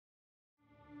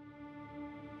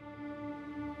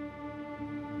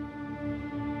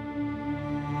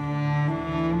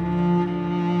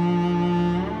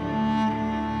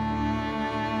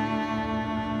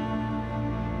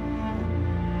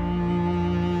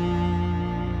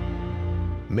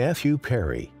Matthew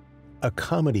Perry, a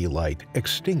comedy light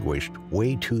extinguished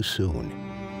way too soon.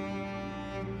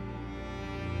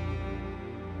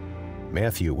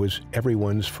 Matthew was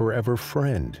everyone's forever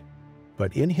friend,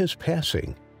 but in his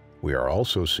passing, we are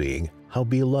also seeing how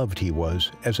beloved he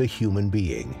was as a human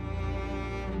being.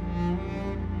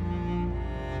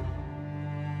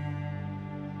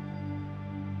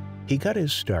 He got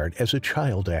his start as a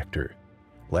child actor,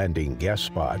 landing guest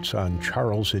spots on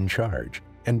Charles in Charge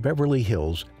and Beverly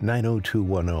Hills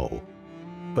 90210.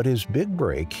 But his big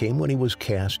break came when he was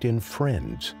cast in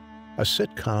Friends, a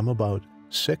sitcom about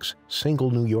 6 single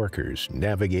New Yorkers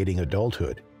navigating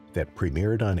adulthood that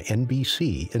premiered on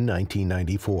NBC in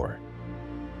 1994.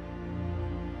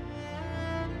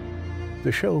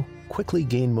 The show quickly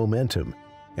gained momentum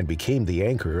and became the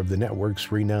anchor of the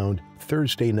network's renowned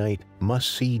Thursday night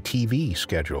must-see TV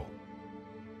schedule.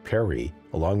 Perry,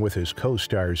 along with his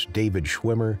co-stars David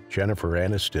Schwimmer, Jennifer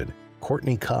Aniston,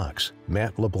 Courtney Cox,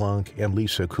 Matt LeBlanc, and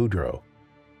Lisa Kudrow,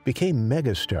 became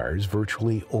megastars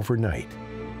virtually overnight.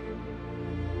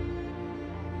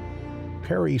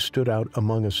 Perry stood out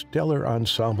among a stellar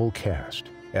ensemble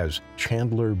cast as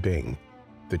Chandler Bing,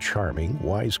 the charming,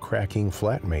 wisecracking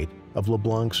flatmate of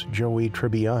LeBlanc's Joey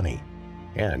Tribbiani,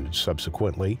 and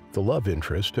subsequently the love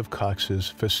interest of Cox's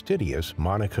fastidious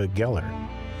Monica Geller.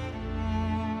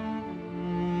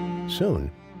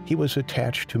 Soon, he was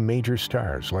attached to major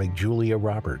stars like Julia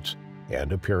Roberts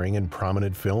and appearing in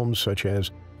prominent films such as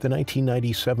the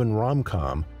 1997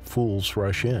 rom-com Fools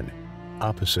Rush In,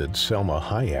 opposite Selma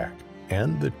Hayek,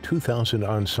 and the 2000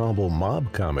 ensemble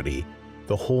mob comedy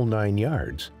The Whole Nine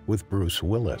Yards with Bruce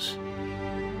Willis.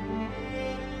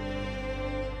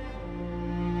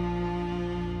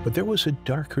 But there was a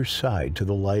darker side to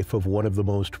the life of one of the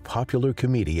most popular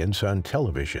comedians on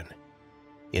television.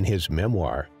 In his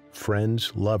memoir,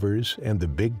 Friends, Lovers, and the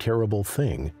Big Terrible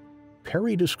Thing,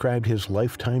 Perry described his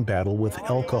lifetime battle with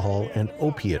alcohol and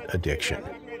opiate addiction.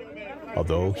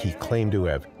 Although he claimed to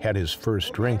have had his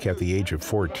first drink at the age of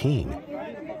 14,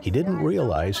 he didn't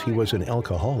realize he was an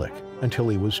alcoholic until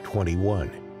he was 21.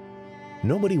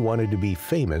 Nobody wanted to be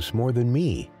famous more than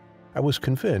me. I was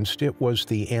convinced it was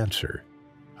the answer.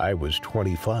 I was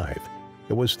 25.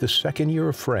 It was the second year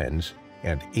of Friends,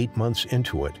 and 8 months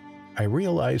into it, I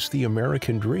realized the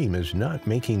American dream is not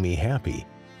making me happy,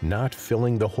 not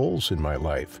filling the holes in my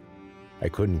life. I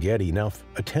couldn't get enough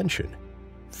attention.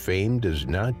 Fame does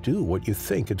not do what you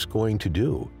think it's going to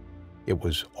do. It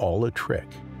was all a trick.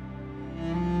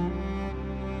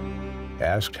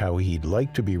 Asked how he'd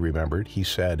like to be remembered, he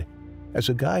said, "As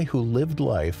a guy who lived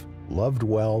life, loved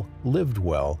well, lived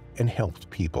well, and helped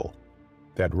people.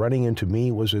 That running into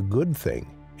me was a good thing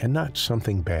and not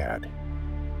something bad."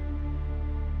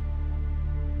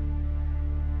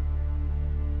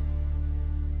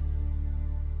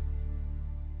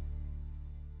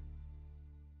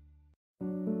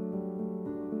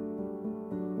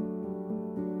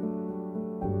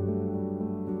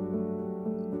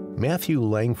 Matthew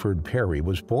Langford Perry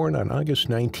was born on August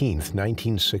 19,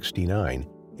 1969,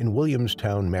 in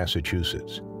Williamstown,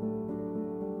 Massachusetts.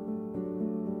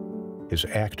 His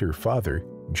actor father,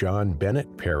 John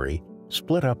Bennett Perry,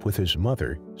 split up with his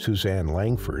mother, Suzanne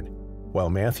Langford,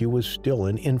 while Matthew was still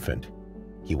an infant.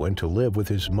 He went to live with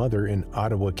his mother in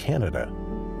Ottawa, Canada.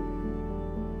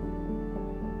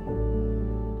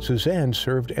 Suzanne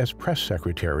served as press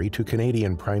secretary to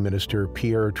Canadian Prime Minister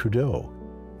Pierre Trudeau,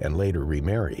 and later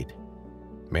remarried.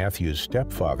 Matthew's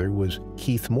stepfather was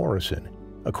Keith Morrison,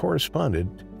 a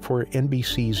correspondent for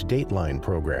NBC's Dateline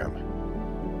program.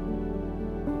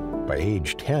 By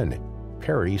age 10,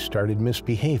 Perry started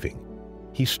misbehaving.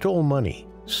 He stole money,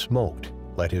 smoked,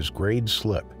 let his grades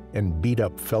slip, and beat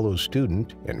up fellow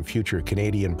student and future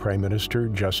Canadian Prime Minister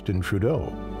Justin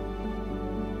Trudeau.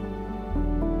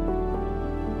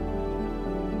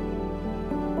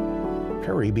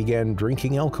 Perry began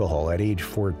drinking alcohol at age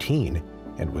 14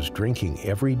 and was drinking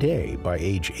every day by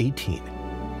age 18.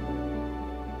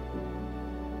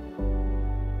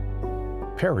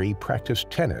 Perry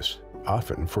practiced tennis,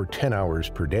 often for 10 hours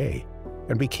per day,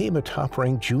 and became a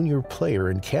top-ranked junior player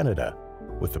in Canada,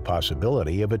 with the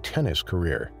possibility of a tennis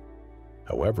career.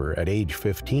 However, at age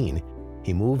 15,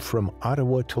 he moved from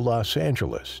Ottawa to Los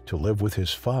Angeles to live with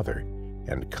his father,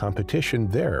 and competition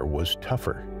there was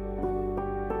tougher.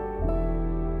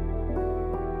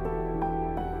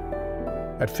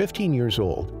 At 15 years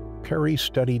old, Perry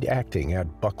studied acting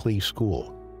at Buckley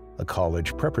School, a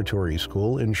college preparatory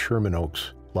school in Sherman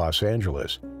Oaks, Los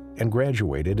Angeles, and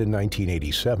graduated in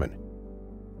 1987.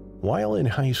 While in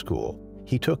high school,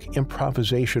 he took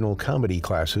improvisational comedy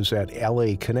classes at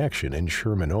LA Connection in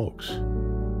Sherman Oaks.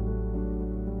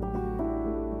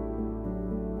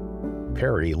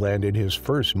 Perry landed his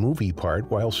first movie part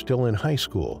while still in high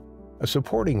school, a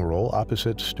supporting role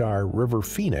opposite star River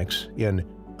Phoenix in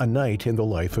A Night in the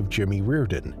Life of Jimmy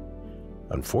Reardon.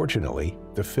 Unfortunately,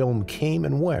 the film came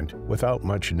and went without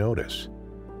much notice.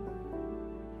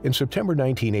 In September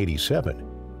 1987,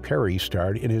 Perry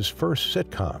starred in his first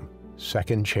sitcom,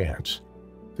 Second Chance.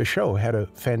 The show had a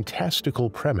fantastical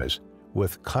premise,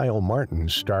 with Kyle Martin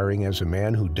starring as a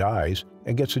man who dies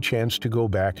and gets a chance to go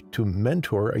back to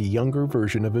mentor a younger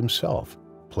version of himself,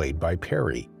 played by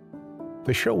Perry.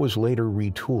 The show was later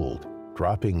retooled,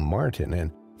 dropping Martin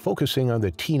and focusing on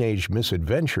the teenage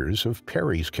misadventures of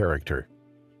Perry's character.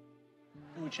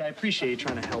 Which I appreciate you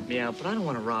trying to help me out, but I don't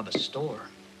want to rob a store.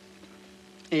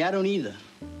 Hey, I don't either.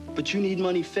 But you need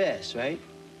money fast, right?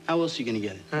 How else are you gonna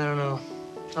get it? I don't know.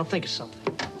 I'll think of something.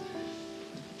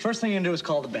 First thing you're gonna do is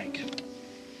call the bank.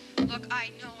 Look, I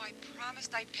know I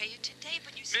promised I'd pay you today,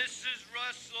 but you said... Mrs.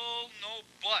 Russell, no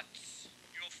buts.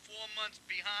 You're 4 months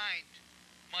behind.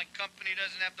 My company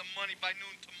doesn't have the money by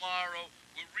noon tomorrow.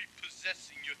 We're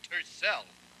repossessing your tercel.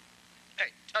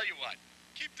 Hey, tell you what,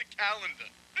 keep the calendar.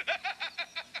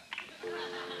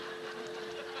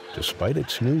 Despite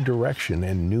its new direction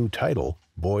and new title,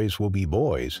 Boys Will Be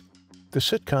Boys, the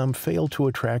sitcom failed to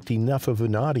attract enough of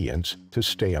an audience to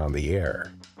stay on the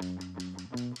air.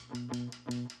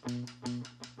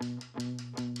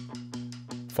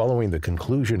 Following the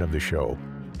conclusion of the show,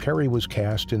 Perry was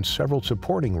cast in several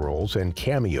supporting roles and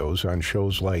cameos on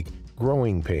shows like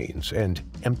Growing Pains and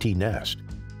Empty Nest.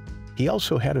 He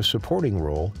also had a supporting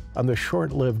role on the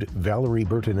short-lived Valerie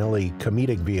Bertinelli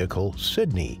comedic vehicle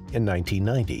Sydney in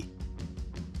 1990.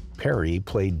 Perry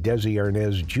played Desi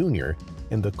Arnaz Jr.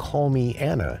 in the Call Me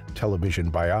Anna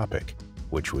television biopic,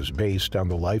 which was based on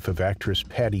the life of actress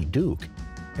Patty Duke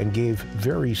and gave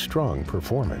very strong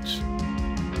performance.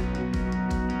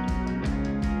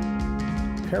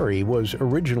 Perry was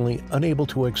originally unable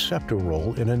to accept a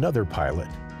role in another pilot,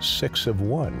 6 of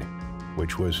 1,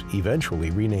 which was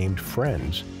eventually renamed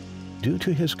Friends, due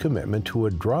to his commitment to a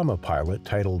drama pilot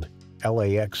titled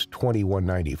LAX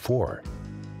 2194.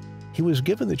 He was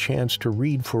given the chance to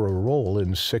read for a role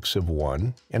in 6 of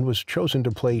 1 and was chosen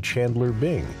to play Chandler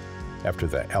Bing after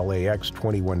the LAX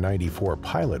 2194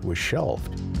 pilot was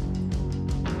shelved.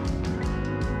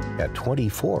 At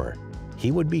 24, he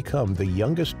would become the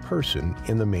youngest person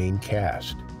in the main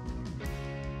cast.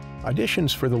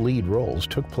 Auditions for the lead roles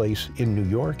took place in New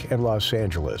York and Los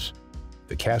Angeles.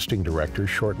 The casting director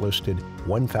shortlisted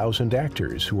 1,000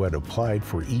 actors who had applied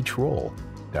for each role,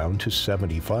 down to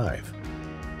 75.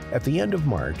 At the end of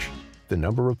March, the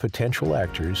number of potential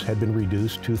actors had been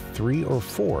reduced to 3 or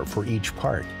 4 for each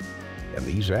part, and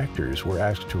these actors were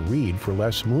asked to read for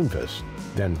Les Moonves,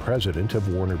 then president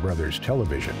of Warner Brothers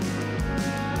Television.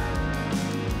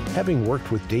 Having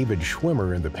worked with David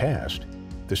Schwimmer in the past,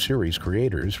 the series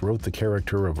creators wrote the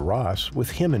character of Ross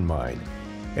with him in mind,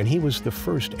 and he was the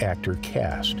first actor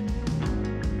cast.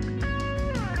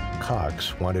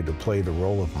 Cox wanted to play the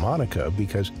role of Monica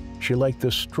because she liked the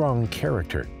strong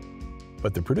character,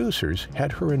 but the producers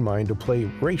had her in mind to play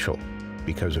Rachel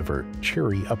because of her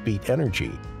cheery, upbeat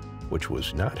energy, which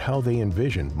was not how they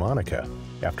envisioned Monica.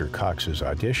 After Cox's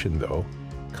audition, though,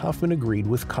 Kaufman agreed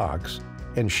with Cox,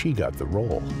 and she got the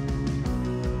role.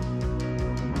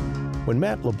 When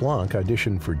Matt LeBlanc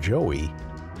auditioned for Joey,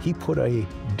 he put a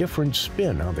different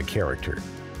spin on the character.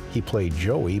 He played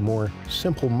Joey more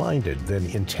simple-minded than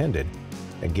intended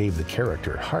and gave the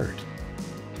character heart.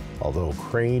 Although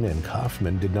Crane and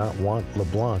Kaufman did not want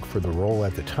LeBlanc for the role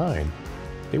at the time,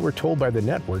 they were told by the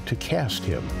network to cast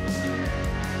him.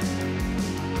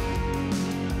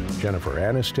 Jennifer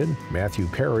Aniston, Matthew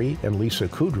Perry, and Lisa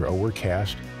Kudrow were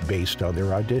cast based on their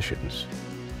auditions.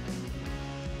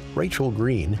 Rachel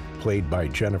Green, played by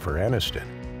Jennifer Aniston,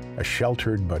 a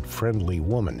sheltered but friendly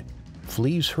woman,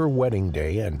 flees her wedding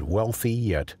day and wealthy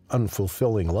yet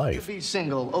unfulfilling life. Be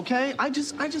single, okay? I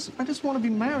just want to be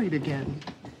married again.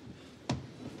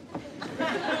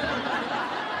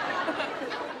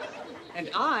 And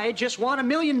I just want $1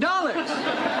 million.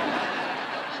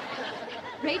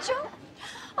 Rachel?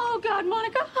 Oh, God,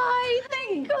 Monica, hi.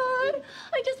 Thank God.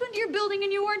 I just went to your building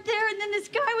and you weren't there, and then this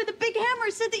guy with a big hammer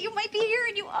said that you might be here,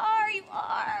 and you are.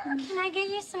 Can I get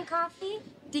you some coffee?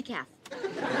 Decaf.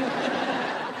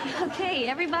 Okay,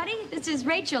 everybody, this is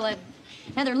Rachel,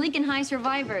 another Lincoln High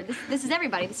survivor. This is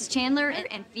everybody. This is Chandler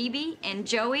and Phoebe and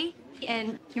Joey.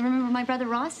 And you remember my brother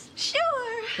Ross?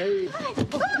 Sure. Hey.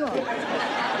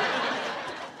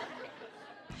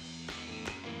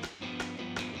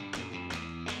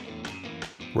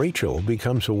 Rachel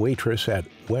becomes a waitress at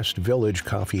West Village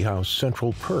Coffee House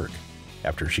Central Perk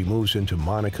after she moves into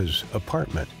Monica's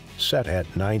apartment, set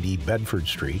at 90 Bedford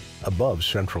Street above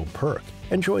Central Perk,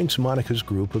 and joins Monica's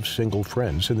group of single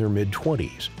friends in their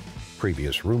mid-20s.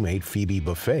 Previous roommate Phoebe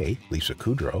Buffet, Lisa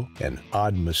Kudrow, an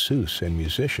odd masseuse and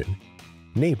musician.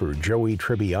 Neighbor Joey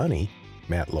Tribbiani,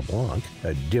 Matt LeBlanc,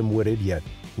 a dim-witted yet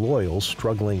loyal,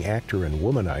 struggling actor and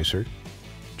womanizer.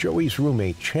 Joey's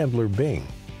roommate Chandler Bing,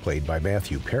 played by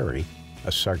Matthew Perry,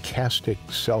 a sarcastic,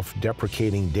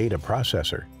 self-deprecating data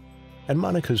processor. And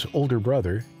Monica's older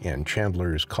brother and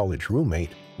Chandler's college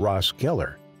roommate, Ross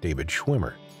Geller, David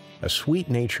Schwimmer, a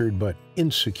sweet-natured but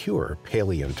insecure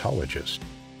paleontologist.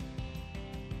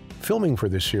 Filming for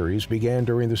the series began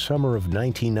during the summer of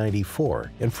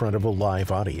 1994 in front of a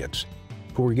live audience,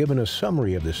 who were given a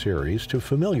summary of the series to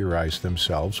familiarize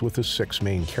themselves with the 6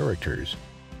 main characters.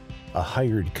 A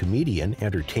hired comedian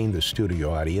entertained the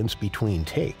studio audience between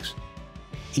takes.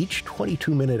 Each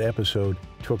 22-minute episode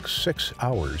took 6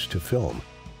 hours to film,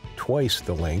 twice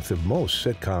the length of most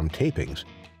sitcom tapings,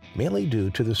 mainly due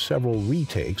to the several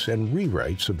retakes and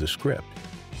rewrites of the script.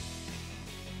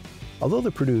 Although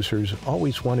the producers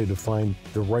always wanted to find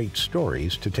the right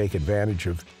stories to take advantage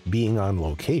of being on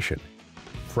location,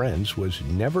 Friends was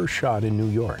never shot in New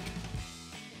York.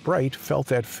 Bright felt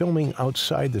that filming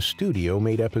outside the studio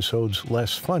made episodes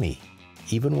less funny,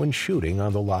 even when shooting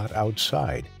on the lot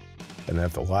outside, and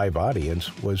that the live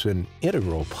audience was an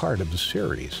integral part of the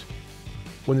series.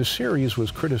 When the series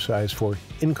was criticized for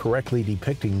incorrectly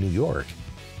depicting New York,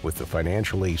 with the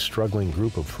financially struggling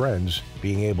group of friends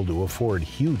being able to afford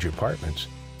huge apartments,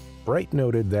 Bright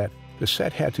noted that the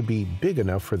set had to be big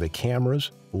enough for the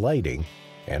cameras, lighting,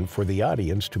 and for the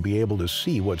audience to be able to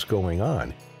see what's going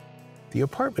on. The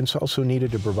apartments also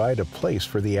needed to provide a place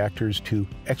for the actors to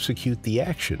execute the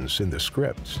actions in the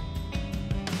scripts.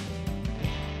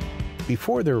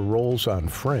 Before their roles on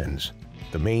Friends,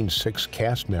 the main 6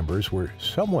 cast members were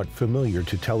somewhat familiar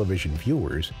to television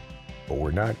viewers, but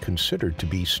were not considered to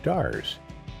be stars.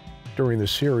 During the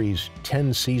series'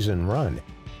 10-season run,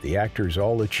 the actors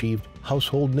all achieved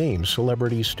household name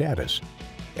celebrity status,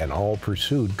 and all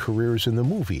pursued careers in the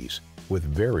movies with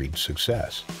varied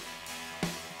success.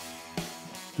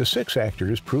 The 6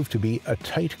 actors proved to be a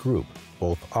tight group,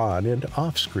 both on and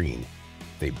off screen.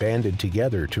 They banded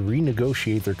together to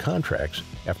renegotiate their contracts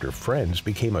after Friends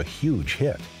became a huge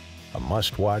hit, a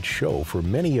must-watch show for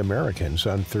many Americans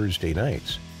on Thursday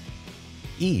nights.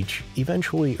 Each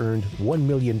eventually earned $1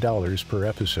 million per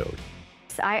episode.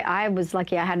 I was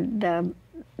lucky. I had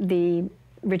the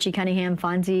Richie Cunningham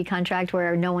Fonzie contract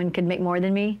where no one could make more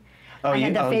than me. I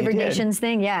had the favored nations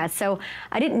thing, yeah. So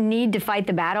I didn't need to fight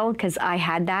the battle because I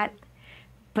had that.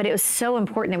 But it was so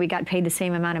important that we got paid the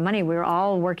same amount of money. We were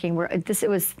all working.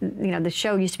 The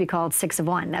show used to be called 6 of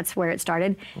 1. That's where it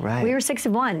started. Right. We were 6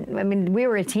 of 1. I mean, we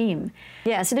were a team.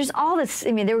 Yeah. So there's all this.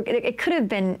 I mean, it could have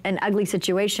been an ugly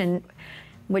situation,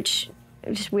 which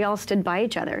just we all stood by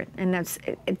each other, and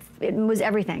it was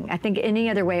everything. I think any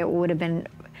other way it would have been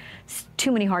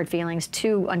too many hard feelings,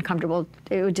 too uncomfortable.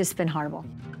 It would just been horrible.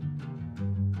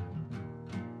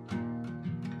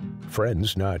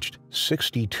 Friends notched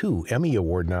 62 Emmy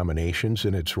Award nominations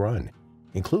in its run,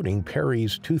 including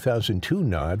Perry's 2002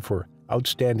 nod for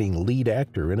Outstanding Lead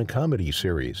Actor in a Comedy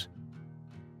Series.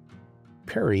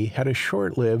 Perry had a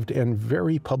short-lived and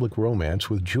very public romance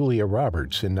with Julia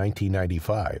Roberts in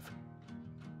 1995.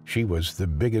 She was the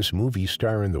biggest movie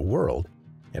star in the world,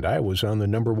 and I was on the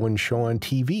 #1 show on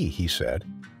TV, he said.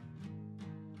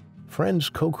 Friends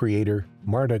co-creator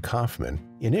Marta Kaufman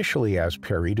initially asked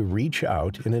Perry to reach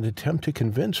out in an attempt to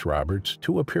convince Roberts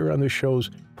to appear on the show's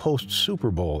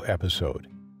post-Super Bowl episode.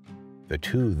 The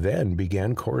two then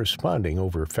began corresponding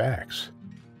over fax.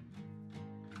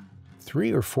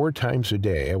 3 or 4 times a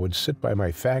day, I would sit by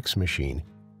my fax machine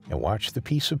and watch the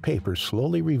piece of paper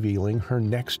slowly revealing her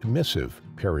next missive,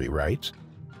 Perry writes.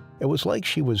 It was like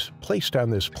she was placed on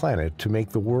this planet to make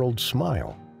the world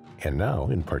smile, and now,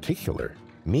 in particular,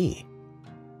 me.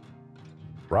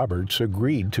 Roberts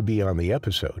agreed to be on the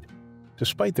episode.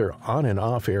 Despite their on- and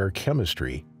off-air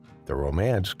chemistry, the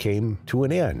romance came to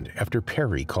an end after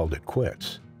Perry called it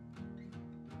quits.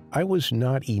 I was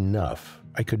not enough.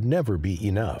 I could never be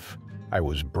enough. I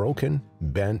was broken,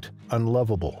 bent,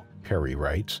 unlovable, Perry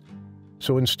writes.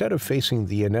 So instead of facing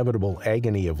the inevitable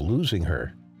agony of losing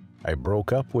her, I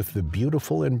broke up with the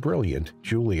beautiful and brilliant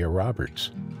Julia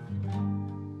Roberts.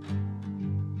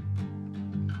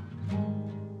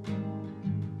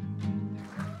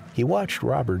 He watched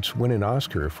Roberts win an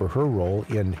Oscar for her role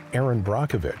in Erin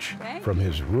Brockovich from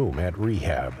his room at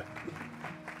rehab.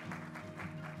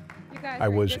 I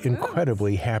was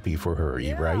incredibly happy for her,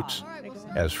 he writes.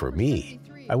 As for me,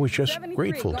 I was just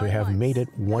grateful to have made it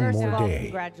one more day.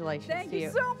 Congratulations. Thank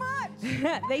you so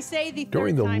much. They say the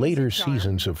During the later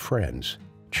seasons of Friends,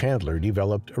 Chandler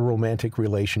developed a romantic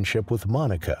relationship with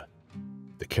Monica.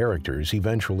 The characters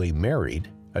eventually married,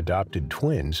 adopted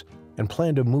twins, and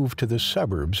planned to move to the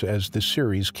suburbs as the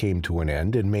series came to an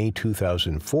end in May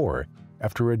 2004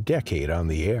 after a decade on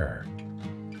the air.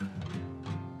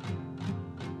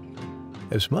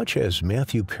 As much as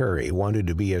Matthew Perry wanted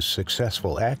to be a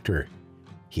successful actor,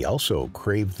 he also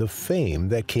craved the fame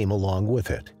that came along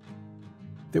with it.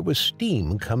 There was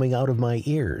steam coming out of my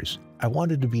ears. I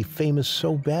wanted to be famous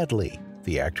so badly,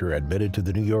 the actor admitted to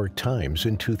the New York Times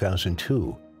in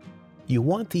 2002. You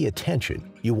want the attention,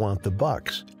 you want the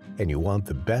bucks, and you want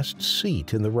the best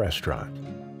seat in the restaurant.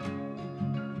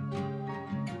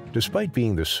 Despite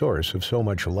being the source of so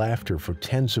much laughter for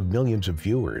tens of millions of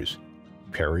viewers,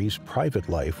 Perry's private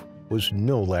life was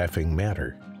no laughing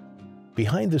matter.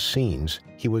 Behind the scenes,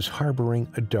 he was harboring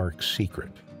a dark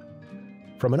secret.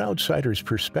 From an outsider's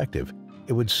perspective,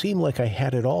 it would seem like I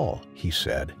had it all, he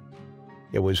said.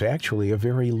 It was actually a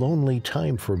very lonely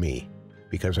time for me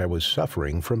because I was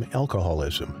suffering from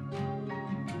alcoholism.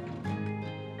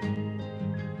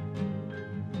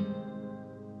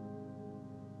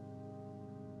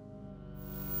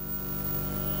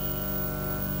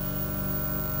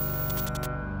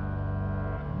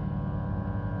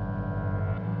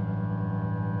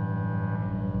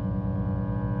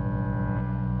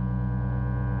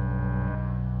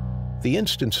 The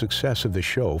instant success of the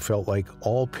show felt like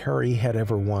all Perry had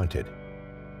ever wanted.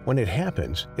 When it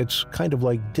happens, it's kind of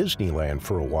like Disneyland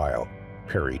for a while,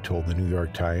 Perry told the New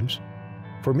York Times.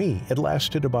 For me, it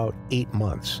lasted about 8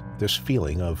 months, this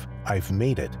feeling of, I've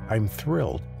made it, I'm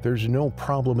thrilled, there's no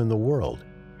problem in the world.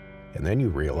 And then you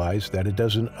realize that it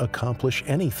doesn't accomplish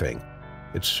anything.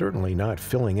 It's certainly not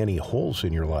filling any holes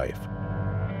in your life.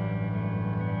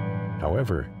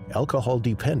 However, alcohol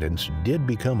dependence did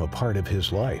become a part of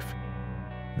his life.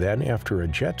 Then, after a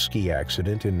jet ski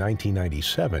accident in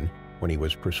 1997, when he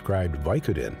was prescribed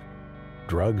Vicodin,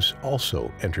 drugs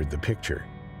also entered the picture.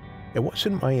 It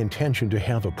wasn't my intention to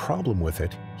have a problem with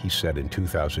it, he said in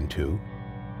 2002.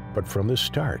 But from the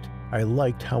start, I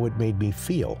liked how it made me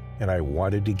feel, and I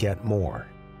wanted to get more.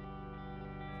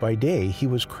 By day, he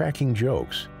was cracking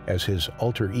jokes as his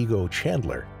alter ego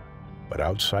Chandler, but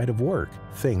outside of work,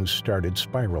 things started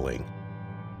spiraling.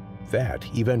 That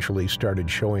eventually started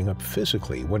showing up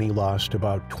physically when he lost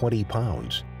about 20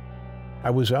 pounds. I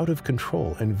was out of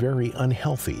control and very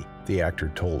unhealthy, the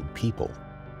actor told People.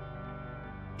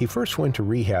 He first went to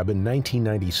rehab in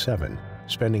 1997,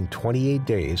 spending 28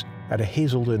 days at a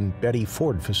Hazelden Betty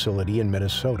Ford facility in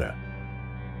Minnesota.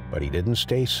 But he didn't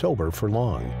stay sober for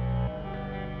long.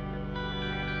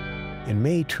 In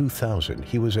May 2000,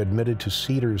 he was admitted to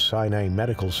Cedars-Sinai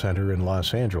Medical Center in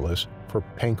Los Angeles for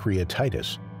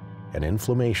pancreatitis, an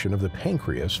inflammation of the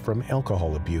pancreas from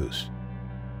alcohol abuse.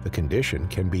 The condition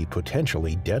can be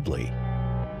potentially deadly.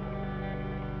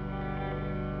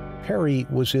 Perry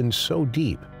was in so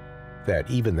deep that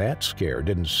even that scare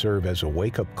didn't serve as a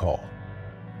wake-up call.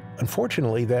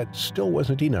 Unfortunately, that still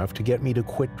wasn't enough to get me to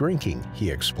quit drinking, he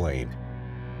explained.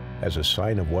 As a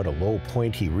sign of what a low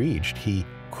point he reached, he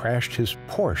crashed his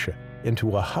Porsche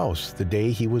into a house the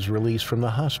day he was released from the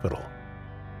hospital.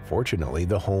 Fortunately,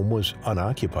 the home was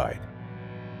unoccupied.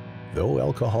 Though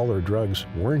alcohol or drugs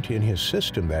weren't in his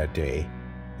system that day,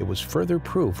 it was further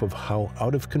proof of how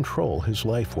out of control his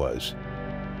life was.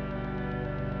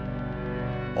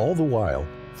 All the while,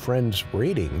 Friends'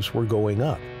 ratings were going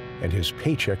up, and his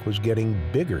paycheck was getting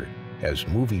bigger as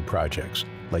movie projects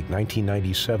like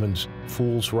 1997's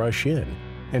Fools Rush In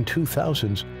and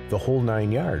 2000's The Whole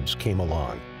Nine Yards came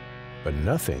along, but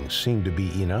nothing seemed to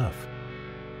be enough.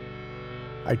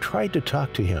 I tried to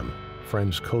talk to him,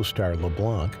 Friends co-star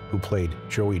LeBlanc, who played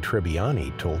Joey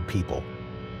Tribbiani, told People.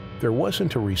 There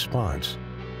wasn't a response.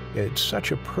 It's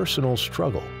such a personal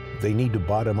struggle. They need to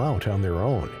bottom out on their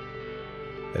own.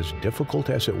 As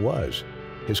difficult as it was,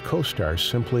 his co-star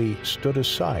simply stood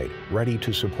aside, ready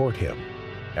to support him.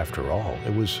 After all,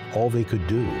 it was all they could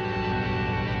do.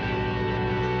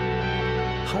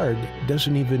 Hard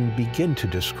doesn't even begin to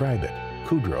describe it.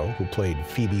 Kudrow, who played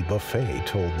Phoebe Buffet,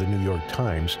 told the New York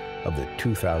Times of the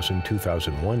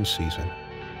 2000-2001 season.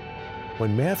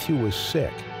 When Matthew was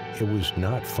sick, it was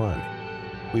not fun.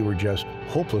 We were just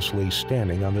hopelessly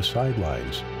standing on the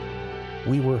sidelines.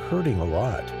 We were hurting a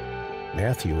lot.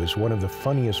 Matthew is one of the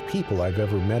funniest people I've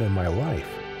ever met in my life.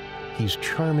 He's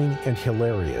charming and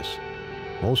hilarious.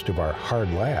 Most of our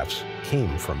hard laughs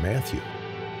came from Matthew.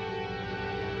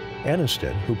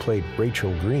 Aniston, who played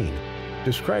Rachel Green,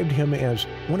 described him as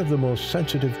one of the most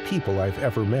sensitive people I've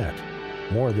ever met.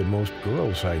 more than most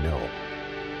girls I know.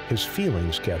 His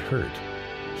feelings get hurt.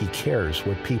 He cares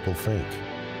what people think.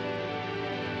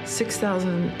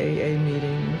 6,000 AA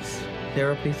meetings,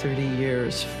 therapy 30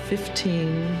 years,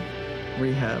 15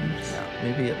 rehabs,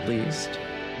 maybe at least.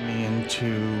 Me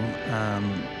into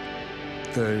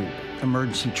the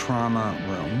emergency trauma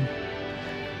room,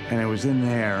 and it was in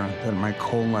there that my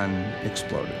colon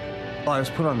exploded. Well, I was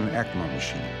put on an ECMO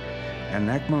machine. And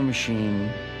an ECMO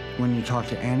machine, when you talk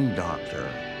to any doctor,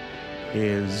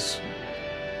 is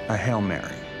a Hail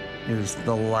Mary. It is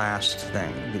the last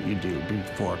thing that you do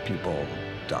before people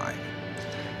die.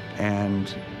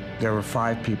 And there were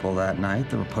 5 people that night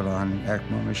that were put on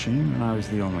ECMO machine, and I was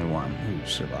the only one who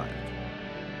survived.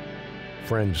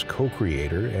 Friends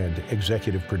co-creator and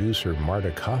executive producer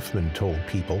Marta Kaufman told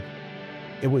People,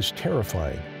 "It was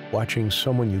terrifying watching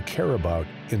someone you care about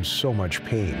in so much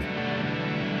pain."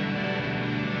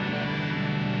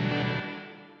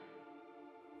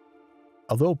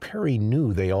 Although Perry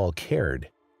knew they all cared,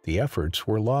 the efforts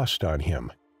were lost on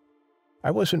him.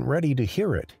 "I wasn't ready to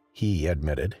hear it," he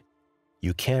admitted.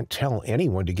 "You can't tell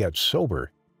anyone to get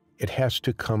sober. It has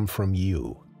to come from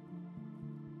you."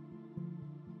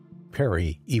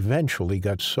 Perry eventually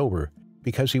got sober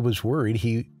because he was worried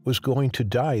he was going to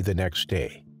die the next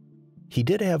day. He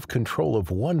did have control of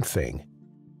one thing.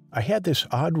 "I had this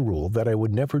odd rule that I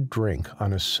would never drink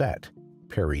on a set,"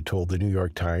 Perry told the New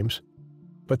York Times,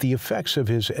 "but the effects of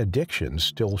his addiction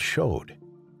still showed.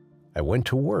 I went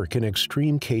to work in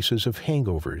extreme cases of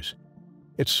hangovers.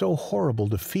 It's so horrible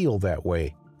to feel that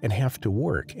way and have to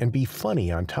work and be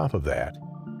funny on top of that."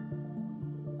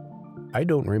 "I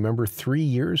don't remember 3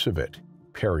 years of it,"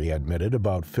 Perry admitted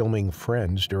about filming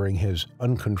Friends during his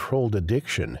uncontrolled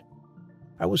addiction.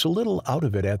 "I was a little out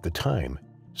of it at the time,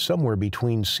 somewhere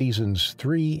between seasons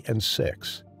 3 and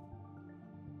 6.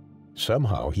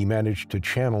 Somehow he managed to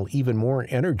channel even more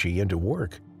energy into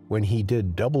work when he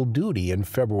did double duty in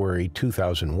February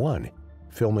 2001,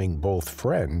 filming both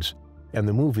Friends and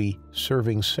the movie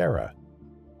Serving Sarah.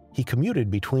 He commuted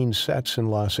between sets in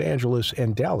Los Angeles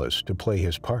and Dallas to play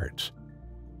his parts.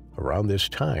 Around this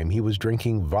time, he was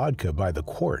drinking vodka by the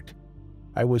quart.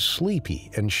 "I was sleepy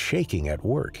and shaking at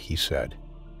work," he said.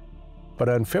 But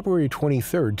on February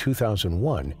 23,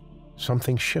 2001,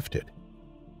 something shifted.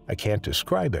 "I can't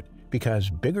describe it because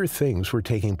bigger things were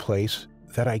taking place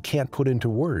that I can't put into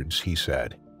words," he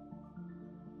said.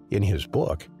 In his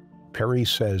book, Perry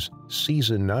says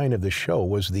Season 9 of the show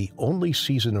was the only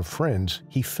season of Friends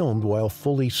he filmed while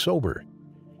fully sober.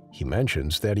 He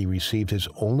mentions that he received his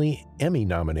only Emmy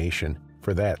nomination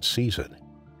for that season.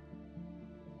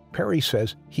 Perry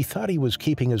says he thought he was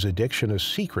keeping his addiction a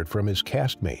secret from his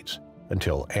castmates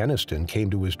until Aniston came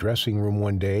to his dressing room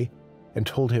one day and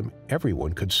told him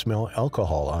everyone could smell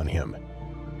alcohol on him.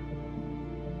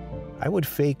 "I would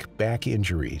fake back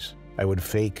injuries. I would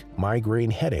fake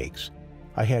migraine headaches.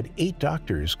 I had 8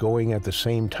 doctors going at the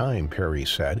same time," Perry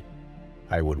said.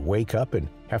 "I would wake up and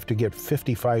have to get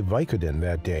 55 Vicodin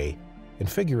that day and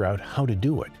figure out how to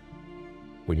do it.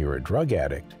 When you're a drug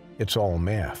addict, it's all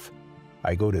math.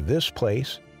 I go to this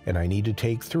place and I need to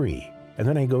take 3, and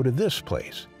then I go to this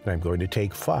place and I'm going to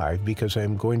take 5 because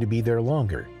I'm going to be there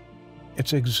longer.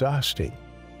 It's exhausting,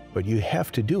 but you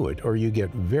have to do it or you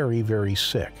get very, very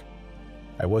sick.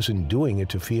 I wasn't doing it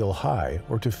to feel high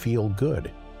or to feel good.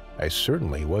 I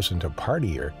certainly wasn't a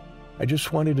partier. I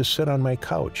just wanted to sit on my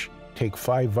couch, take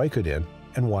 5 Vicodin,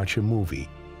 and watch a movie.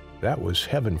 That was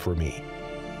heaven for me."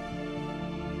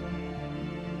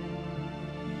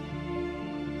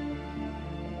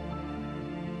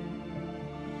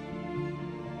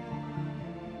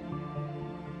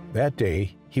 That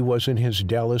day, he was in his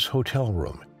Dallas hotel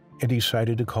room and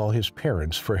decided to call his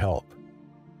parents for help.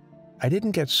 "I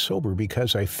didn't get sober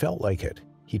because I felt like it,"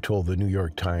 he told the New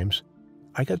York Times.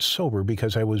 "I got sober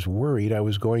because I was worried I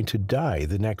was going to die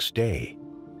the next day."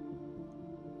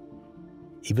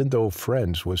 Even though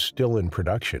Friends was still in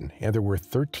production and there were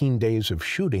 13 days of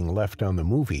shooting left on the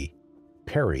movie,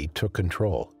 Perry took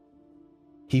control.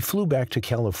 He flew back to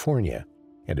California,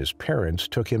 and his parents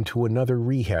took him to another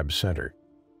rehab center.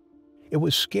 "It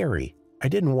was scary. I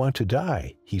didn't want to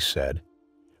die," he said,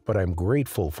 "but I'm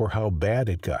grateful for how bad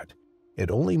it got.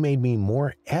 It only made me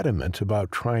more adamant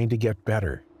about trying to get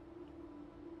better."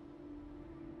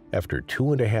 After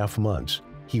 2.5 months,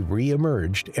 he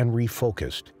re-emerged and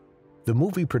refocused. The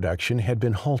movie production had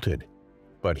been halted,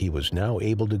 but he was now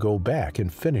able to go back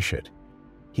and finish it.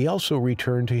 He also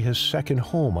returned to his second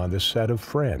home on the set of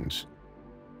Friends.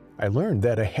 "I learned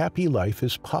that a happy life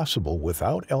is possible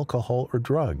without alcohol or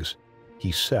drugs,"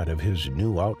 he said of his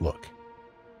new outlook.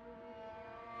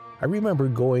 I remember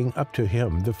going up to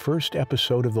him the first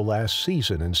episode of the last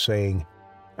season and saying,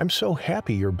 "I'm so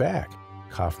happy you're back,"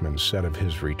 Kaufman said of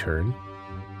his return.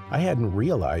 I hadn't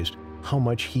realized how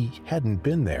much he hadn't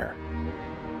been there.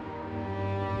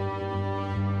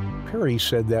 Perry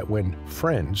said that when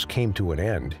Friends came to an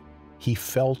end, he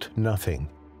felt nothing.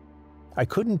 I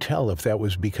couldn't tell if that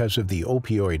was because of the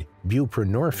opioid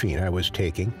buprenorphine I was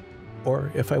taking,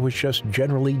 or if I was just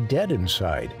generally dead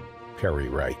inside, Perry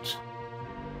writes.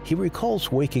 He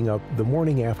recalls waking up the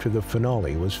morning after the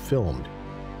finale was filmed,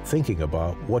 thinking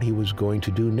about what he was going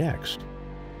to do next.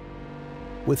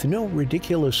 With no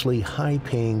ridiculously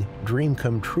high-paying,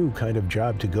 dream-come-true kind of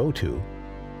job to go to,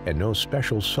 and no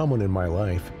special someone in my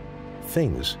life,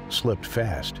 things slipped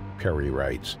fast, Perry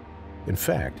writes. In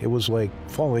fact, it was like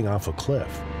falling off a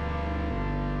cliff.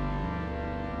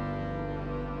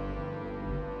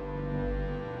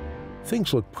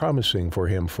 Things looked promising for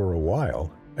him for a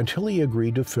while, until he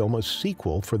agreed to film a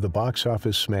sequel for the box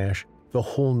office smash The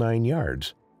Whole 9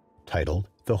 Yards, titled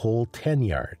The Whole 10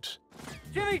 Yards.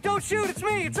 Jimmy, don't shoot! It's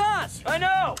me! It's us! I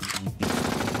know!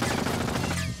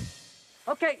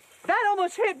 Okay, that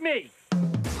almost hit me!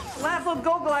 Laszlo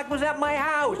Gogolak was at my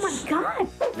house! Oh my God!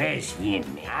 There's him.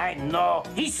 I know.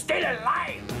 He's still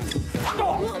alive!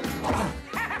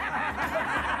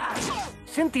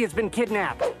 Cynthia's been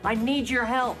kidnapped. I need your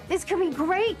help. This could be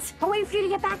great. I'll wait for you to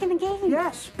get back in the game.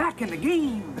 Yes, back in the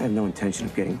game. I have no intention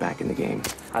of getting back in the game.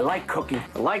 I like cooking,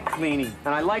 I like cleaning,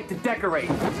 and I like to decorate.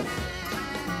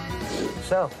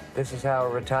 So, this is how a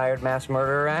retired mass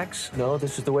murderer acts? No,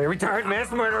 this is the way a retired mass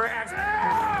murderer acts.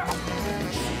 Ah!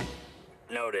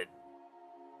 Noted.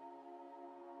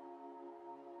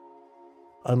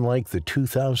 Unlike the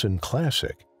 2000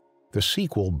 classic, the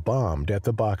sequel bombed at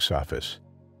the box office.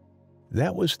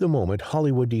 That was the moment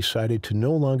Hollywood decided to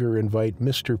no longer invite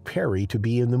Mr. Perry to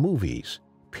be in the movies,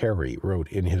 Perry wrote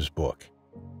in his book.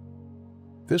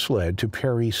 This led to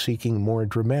Perry seeking more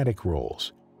dramatic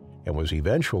roles, and was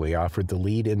eventually offered the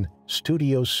lead in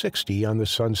Studio 60 on the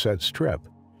Sunset Strip.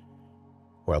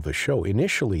 While the show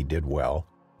initially did well,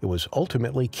 it was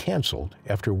ultimately canceled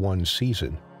after one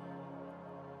season.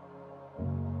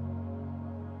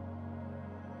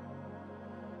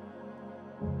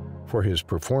 For his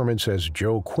performance as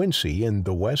Joe Quincy in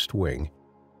The West Wing,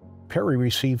 Perry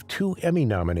received 2 Emmy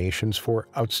nominations for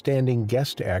Outstanding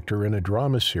Guest Actor in a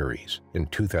Drama Series in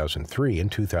 2003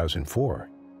 and 2004.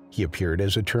 He appeared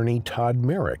as attorney Todd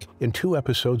Merrick in 2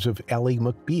 episodes of Ally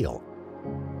McBeal.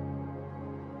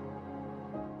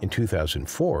 In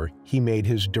 2004, he made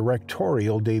his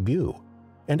directorial debut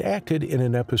and acted in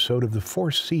an episode of the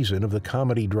 4th season of the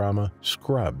comedy drama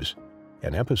Scrubs,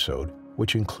 an episode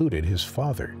which included his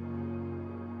father.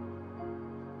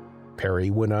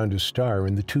 Perry went on to star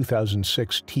in the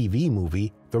 2006 TV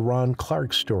movie The Ron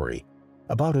Clark Story,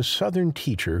 about a Southern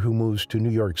teacher who moves to New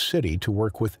York City to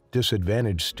work with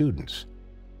disadvantaged students.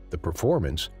 The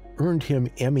performance earned him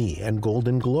Emmy and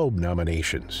Golden Globe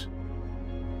nominations.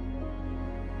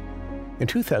 In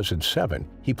 2007,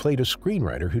 he played a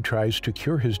screenwriter who tries to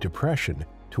cure his depression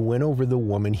to win over the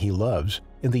woman he loves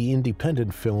in the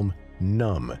independent film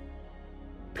Numb.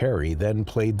 Perry then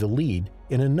played the lead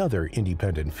in another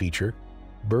independent feature,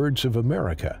 Birds of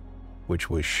America, which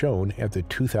was shown at the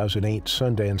 2008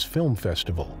 Sundance Film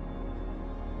Festival.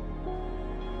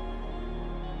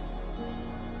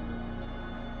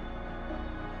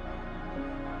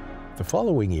 The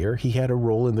following year, he had a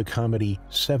role in the comedy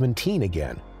 17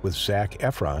 Again with Zac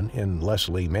Efron and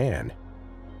Leslie Mann.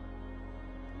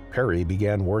 Perry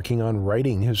began working on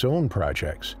writing his own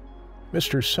projects.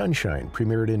 Mr. Sunshine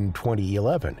premiered in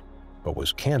 2011, but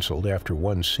was canceled after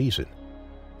one season.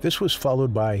 This was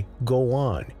followed by Go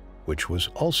On, which was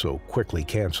also quickly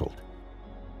canceled.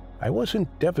 I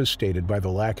wasn't devastated by the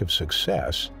lack of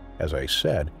success. As I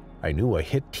said, I knew a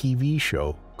hit TV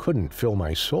show couldn't fill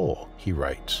my soul, he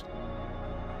writes.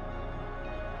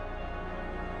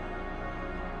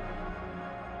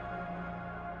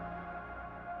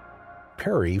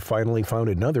 Perry finally found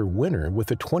another winner with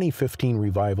the 2015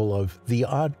 revival of The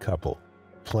Odd Couple,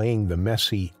 playing the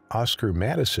messy Oscar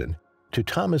Madison to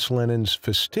Thomas Lennon's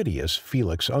fastidious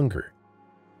Felix Unger.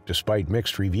 Despite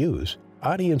mixed reviews,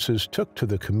 audiences took to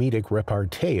the comedic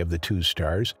repartee of the 2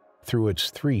 stars through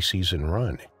its 3-season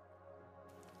run.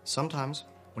 Sometimes,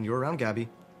 when you're around Gabby,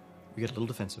 you get a little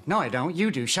defensive. No, I don't.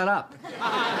 You do. Shut up.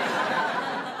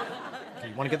 Okay,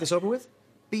 you want to get this over with?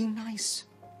 Be nice.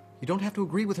 You don't have to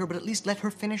agree with her, but at least let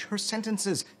her finish her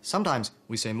sentences. Sometimes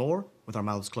we say more with our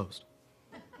mouths closed.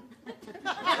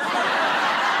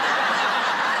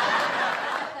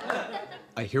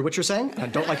 I hear what you're saying, and I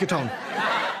don't like your tone.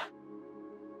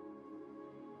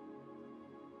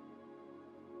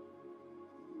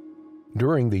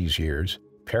 During these years,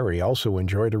 Perry also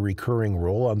enjoyed a recurring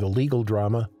role on the legal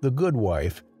drama The Good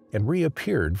Wife and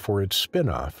reappeared for its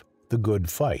spin-off, The Good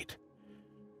Fight.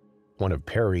 One of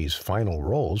Perry's final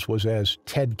roles was as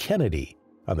Ted Kennedy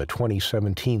on the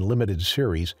 2017 limited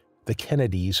series The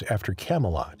Kennedys After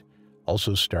Camelot,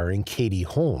 also starring Katie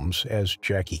Holmes as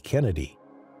Jackie Kennedy.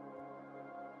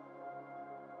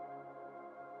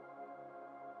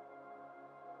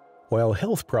 While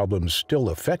health problems still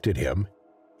affected him,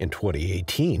 in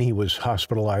 2018 he was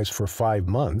hospitalized for 5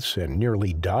 months and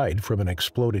nearly died from an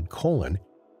exploded colon,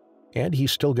 and he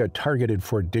still got targeted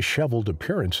for disheveled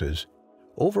appearances.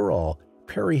 Overall,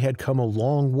 Perry had come a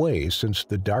long way since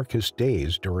the darkest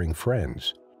days during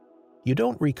Friends. "You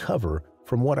don't recover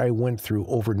from what I went through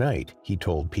overnight," he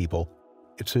told People.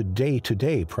 "It's a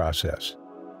day-to-day process."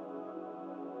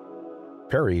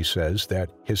 Perry says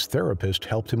that his therapist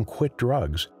helped him quit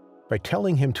drugs by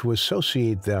telling him to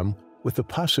associate them with the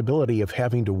possibility of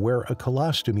having to wear a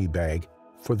colostomy bag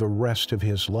for the rest of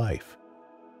his life.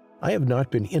 "I have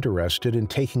not been interested in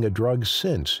taking a drug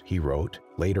since," he wrote,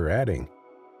 later adding,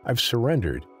 "I've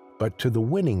surrendered, but to the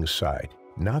winning side,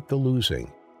 not the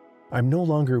losing. I'm no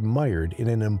longer mired in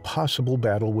an impossible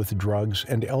battle with drugs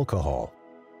and alcohol.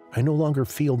 I no longer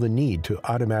feel the need to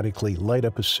automatically light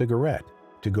up a cigarette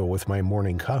to go with my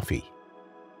morning coffee."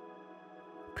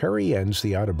 Perry ends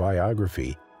the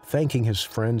autobiography thanking his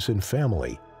friends and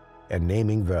family and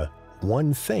naming the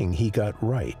one thing he got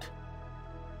right.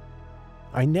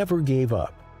 "I never gave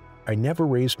up. I never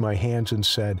raised my hands and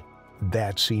said,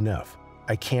 'That's enough.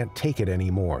 I can't take it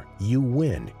anymore. You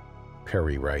win,'"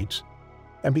 Perry writes.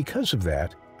 "And because of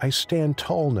that, I stand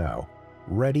tall now,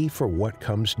 ready for what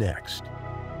comes next."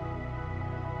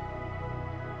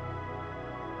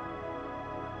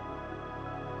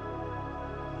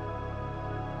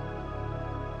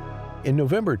 In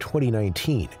November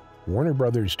 2019, Warner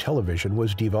Brothers Television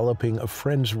was developing a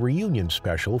Friends reunion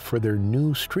special for their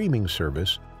new streaming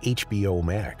service, HBO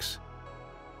Max.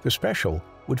 The special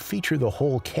would feature the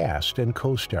whole cast and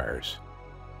co-stars.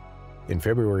 In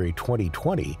February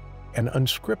 2020, an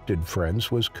unscripted Friends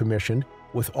was commissioned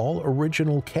with all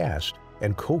original cast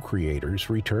and co-creators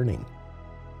returning.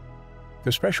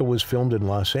 The special was filmed in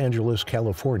Los Angeles,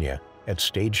 California at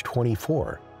Stage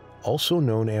 24, also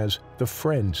known as the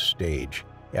Friends Stage,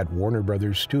 at Warner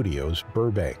Brothers Studios,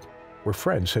 Burbank, where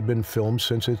Friends had been filmed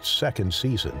since its second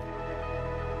season.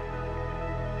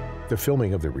 The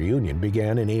filming of the reunion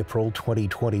began in April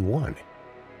 2021.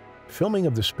 Filming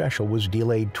of the special was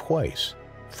delayed twice,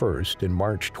 first in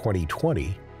March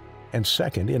 2020 and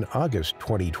second in August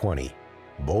 2020,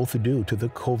 both due to the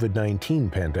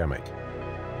COVID-19 pandemic.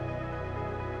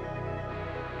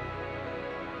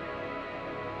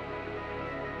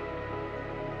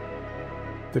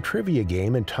 The trivia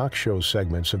game and talk show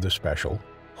segments of the special,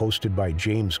 hosted by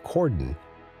James Corden,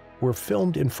 were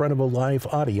filmed in front of a live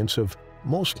audience of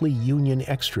mostly union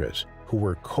extras who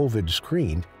were COVID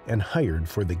screened and hired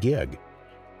for the gig.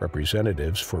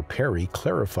 Representatives for Perry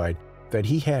clarified that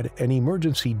he had an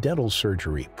emergency dental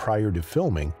surgery prior to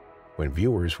filming when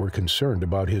viewers were concerned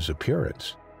about his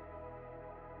appearance.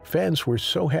 Fans were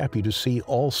so happy to see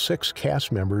all 6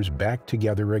 cast members back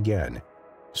together again,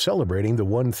 celebrating the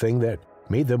one thing that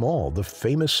made them all the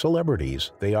famous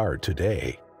celebrities they are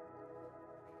today.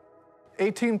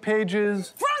 18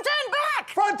 pages. Front and back!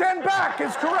 Front and back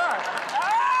is correct.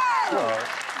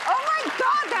 Oh my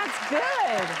God, that's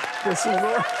good. This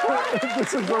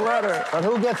is the letter. But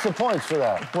who gets the points for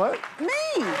that? What? Me!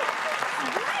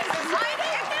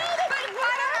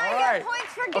 All right.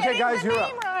 Okay, guys, you're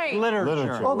up.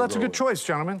 Literature. Oh, that's a good choice,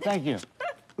 gentlemen. Thank you.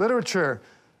 Literature.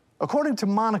 According to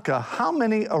Monica, how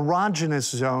many erogenous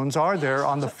zones are there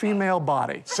on the female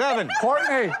body? 7.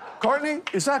 Courtney,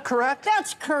 is that correct?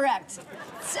 That's correct.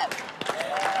 7.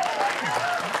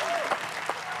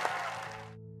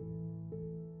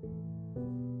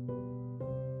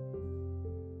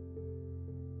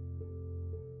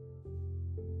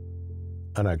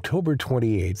 On October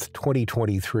 28,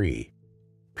 2023,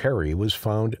 Perry was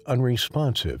found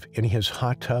unresponsive in his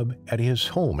hot tub at his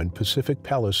home in Pacific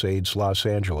Palisades, Los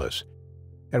Angeles,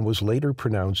 and was later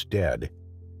pronounced dead.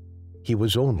 He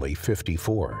was only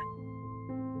 54.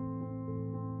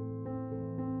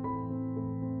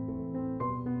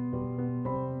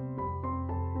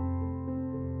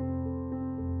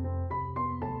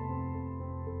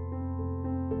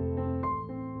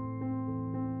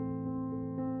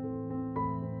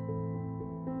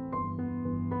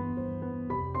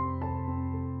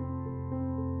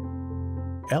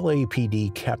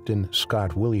 LAPD Captain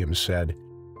Scott Williams said,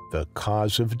 "The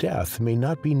cause of death may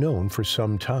not be known for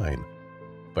some time,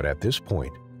 but at this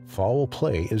point, foul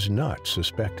play is not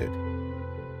suspected."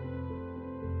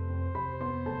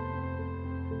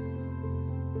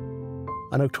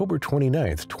 On October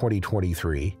 29,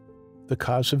 2023, the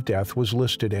cause of death was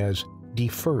listed as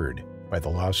deferred by the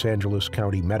Los Angeles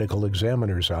County Medical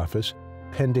Examiner's Office,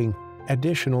 pending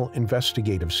additional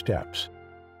investigative steps.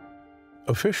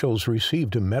 Officials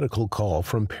received a medical call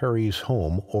from Perry's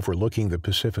home overlooking the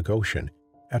Pacific Ocean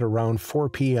at around 4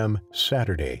 p.m.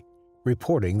 Saturday,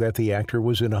 reporting that the actor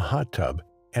was in a hot tub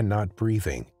and not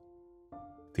breathing.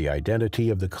 The identity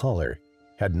of the caller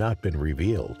had not been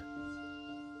revealed.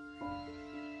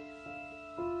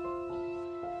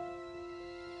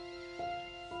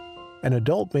 An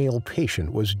adult male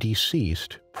patient was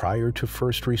deceased prior to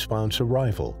first response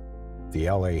arrival, the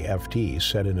LAFD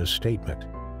said in a statement.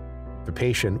 The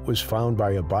patient was found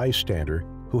by a bystander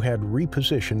who had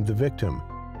repositioned the victim,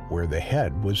 where the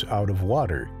head was out of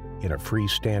water in a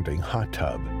freestanding hot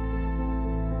tub.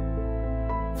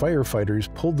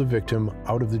 Firefighters pulled the victim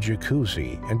out of the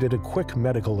jacuzzi and did a quick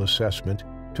medical assessment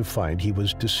to find he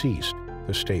was deceased,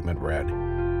 the statement read.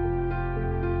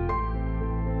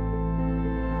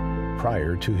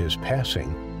 Prior to his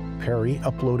passing, Perry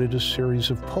uploaded a series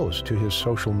of posts to his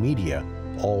social media,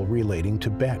 all relating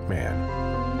to Batman.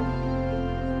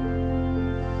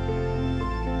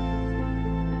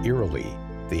 Eerily,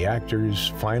 the actor's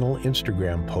final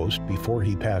Instagram post before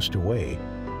he passed away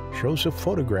shows a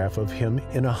photograph of him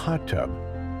in a hot tub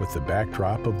with the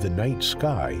backdrop of the night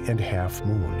sky and half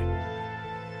moon.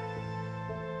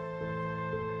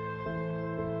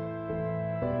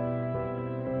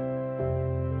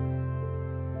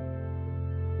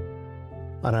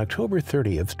 On October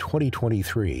 30th,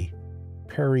 2023,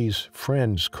 Perry's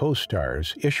Friends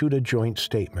co-stars issued a joint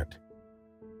statement.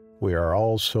 We are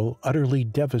all so utterly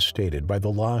devastated by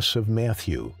the loss of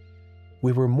Matthew.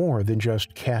 We were more than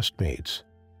just castmates.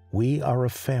 We are a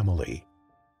family.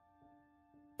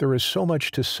 There is so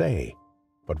much to say,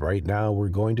 but right now we're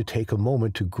going to take a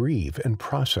moment to grieve and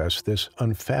process this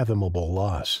unfathomable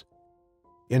loss.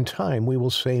 In time we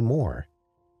will say more,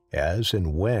 as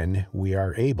and when we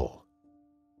are able.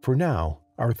 For now,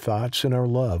 our thoughts and our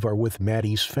love are with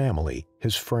Maddie's family,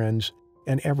 his friends,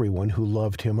 and everyone who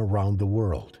loved him around the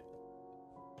world.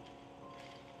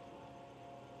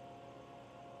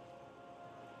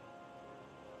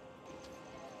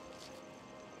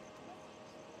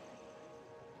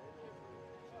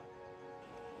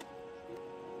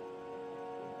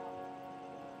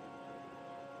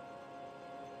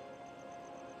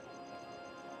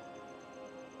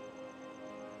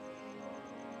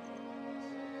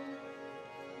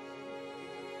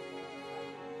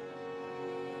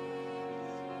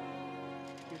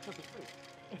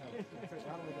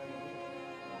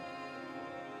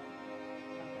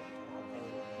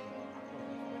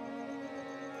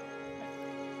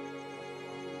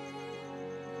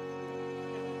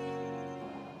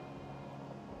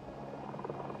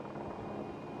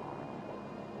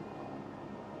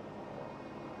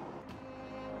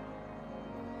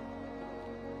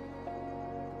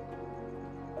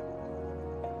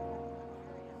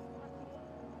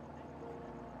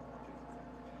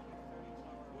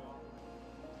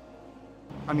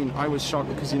 I mean, I was shocked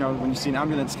because, you know, when you see an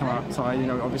ambulance come outside, you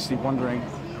know, obviously wondering,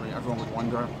 everyone would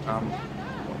wonder,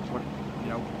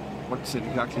 what's it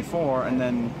exactly for? And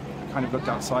then I kind of looked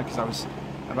outside because I was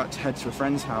about to head to a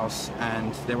friend's house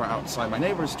and they were outside my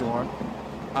neighbor's door.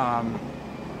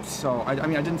 So, I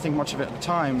mean, I didn't think much of it at the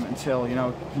time until, you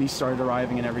know, police started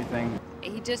arriving and everything.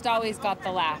 He just always got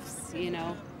the laughs, you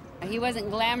know. He wasn't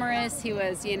glamorous, he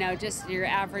was, you know, just your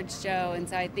average Joe, and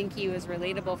so I think he was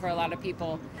relatable for a lot of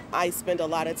people. I spend a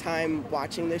lot of time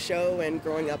watching the show and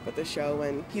growing up with the show,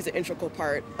 and he's an integral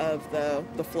part of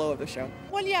the flow of the show.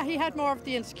 Well, yeah, he had more of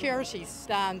the insecurities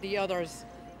than the others,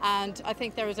 and I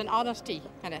think there was an honesty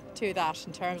kind of to that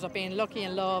in terms of being lucky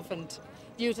in love and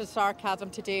using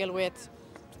sarcasm to deal with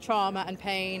trauma and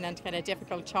pain and kind of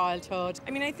difficult childhood.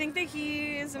 I mean, I think that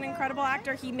he is an incredible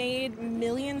actor. He made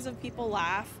millions of people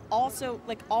laugh, also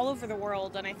like all over the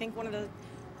world. And I think one of the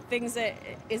things that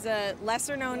is a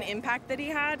lesser known impact that he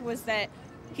had was that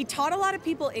he taught a lot of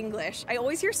people English. I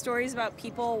always hear stories about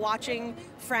people watching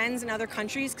Friends in other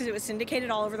countries because it was syndicated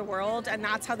all over the world, and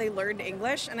that's how they learned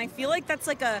English. And I feel like that's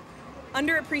like a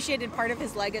underappreciated part of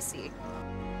his legacy.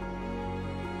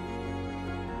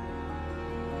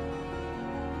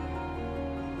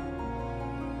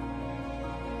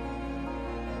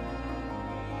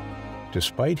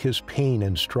 Despite his pain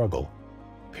and struggle,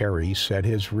 Perry said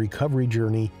his recovery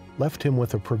journey left him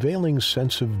with a prevailing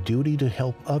sense of duty to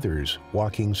help others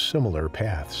walking similar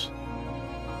paths.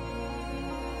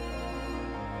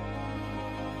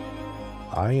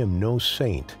 I am no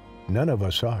saint, none of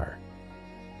us are.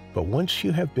 But once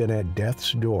you have been at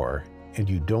death's door and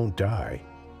you don't die,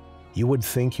 You would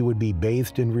think you would be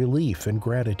bathed in relief and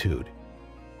gratitude.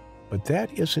 But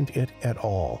that isn't it at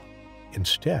all.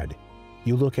 Instead,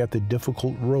 you look at the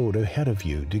difficult road ahead of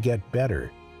you to get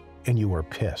better, and you are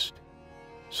pissed.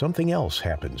 Something else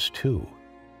happens too.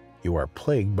 You are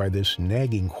plagued by this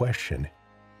nagging question.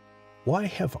 Why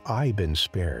have I been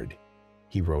spared?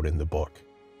 He wrote in the book.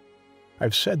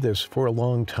 I've said this for a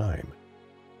long time.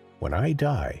 When I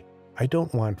die, I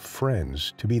don't want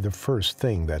friends to be the first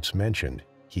thing that's mentioned,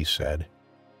 he said.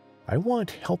 I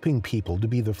want helping people to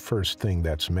be the first thing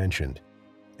that's mentioned,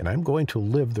 and I'm going to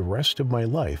live the rest of my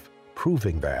life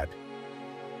proving that.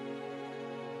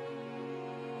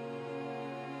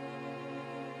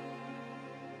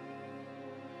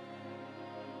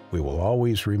 We will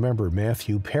always remember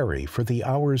Matthew Perry for the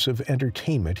hours of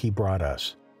entertainment he brought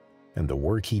us, and the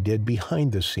work he did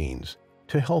behind the scenes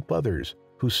to help others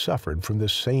who suffered from the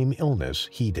same illness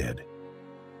he did.